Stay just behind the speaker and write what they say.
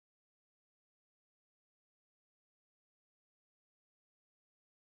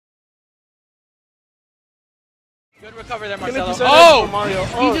Good recovery there, Marcelo. Oh! Mario.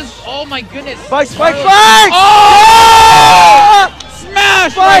 He just, oh my goodness. Spike! Oh!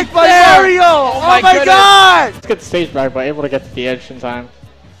 Smash Spike by Mario! Oh my god! Let's get the stage back, but able to get to the edge in time.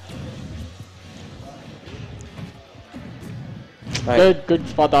 Right. Good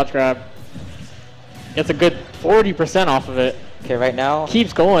spot dodge grab. Gets a good 40% off of it. Okay, right now.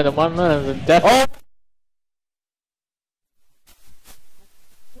 Keeps going in 1 minute. Definitely.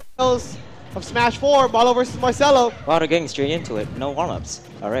 Of Smash 4, Marlo versus Marcelo. Wow, they're getting straight into it. No warm-ups.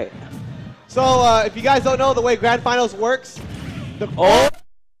 Alright. So, if you guys don't know the way Grand Finals works, the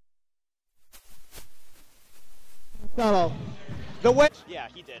way. Yeah,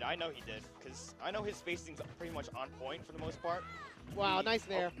 he did. I know he did. Because I know his spacing's pretty much on point for the most part. Wow, nice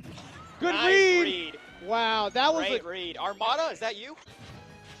there. Good Nice read. Wow, that was Great read. Armada, is that you?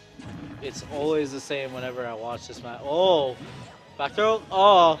 It's always the same whenever I watch this match. Oh, back throw.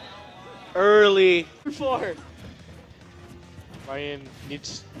 Oh, early. 4. Ryan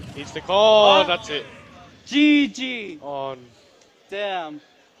needs to call. That's it. GG. On Damn.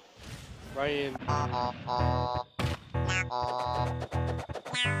 Ryan.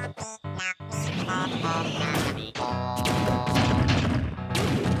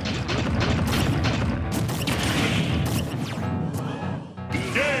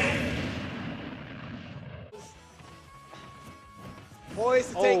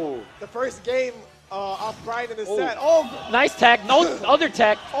 poised to take the first game off Brian in the set. Nice tech. No other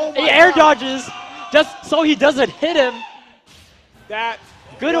tech. Oh He my air God. dodges just so he doesn't hit him. That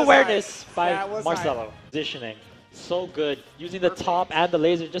Good was awareness hype. by That was Marcelo. hype. Positioning. So good. Using the top and the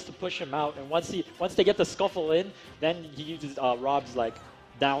laser just to push him out. And once they get the scuffle in, then he uses Rob's like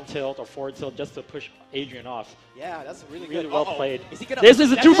down tilt or forward tilt just to push Adrian off. Yeah, that's really Really good. well played. Is he gonna, This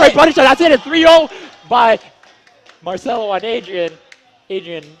is a that's two-frame it. punish shot. That's it. A 3-0 by Marcelo on Adrian.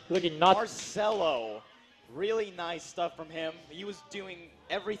 Adrian looking not. Marcelo. Really nice stuff from him. He was doing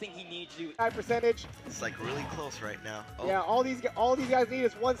everything he needs to. High percentage. It's like really close right now. Oh. Yeah, all these guys need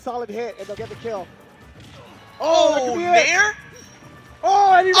is one solid hit and they'll get the kill. that Oh, could be it. there?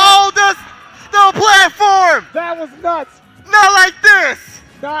 Oh, and he The platform! that was nuts. Not like this!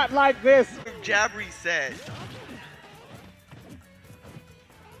 Not like this. Jab reset.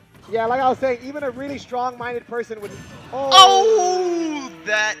 Yeah, like I was saying, even a really strong-minded person would. Oh,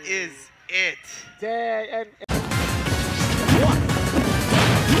 that is it. Dang, and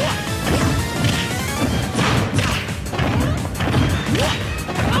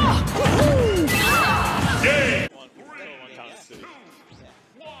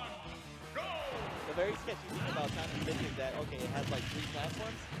The very sketchy thing about Time and City is that, okay, it has like 3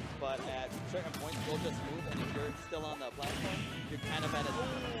 platforms, but at certain points you'll just move, and if you're still on the platform, you're kind of at a...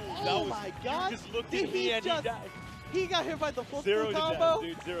 oh my God! Did he just? He got hit by the full combo.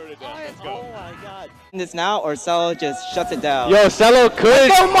 Dude, 0 to death. Let's Oh my God! This now, or Cell just shuts it down. Yo, Celo could.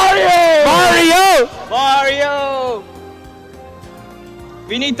 Go Mario! Mario!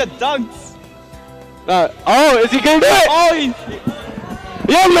 We need the dunks. Oh, is he gonna do it? Oh,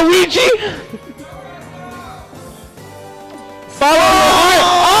 Yo, Luigi! Follow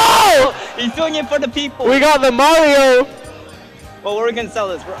oh! he's doing it for the people. We got the Mario! Well, we're gonna sell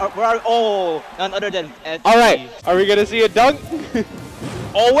this. Oh, none other than SG. Alright, are we gonna see a dunk?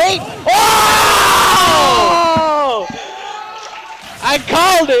 Oh, wait! Oh! I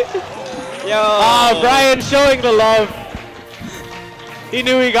called it! Yo! Brian showing the love. He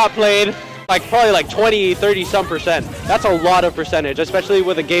knew he got played. Like probably like 20, 30 some percent. That's a lot of percentage, especially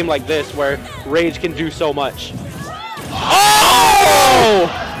with a game like this where Rage can do so much. Oh!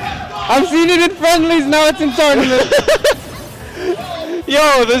 I've seen it in friendlies, now it's in tournaments.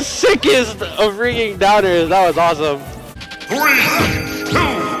 Yo, the sickest of ringing downers. That was awesome. 3,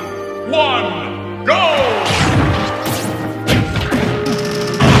 2, 1, go!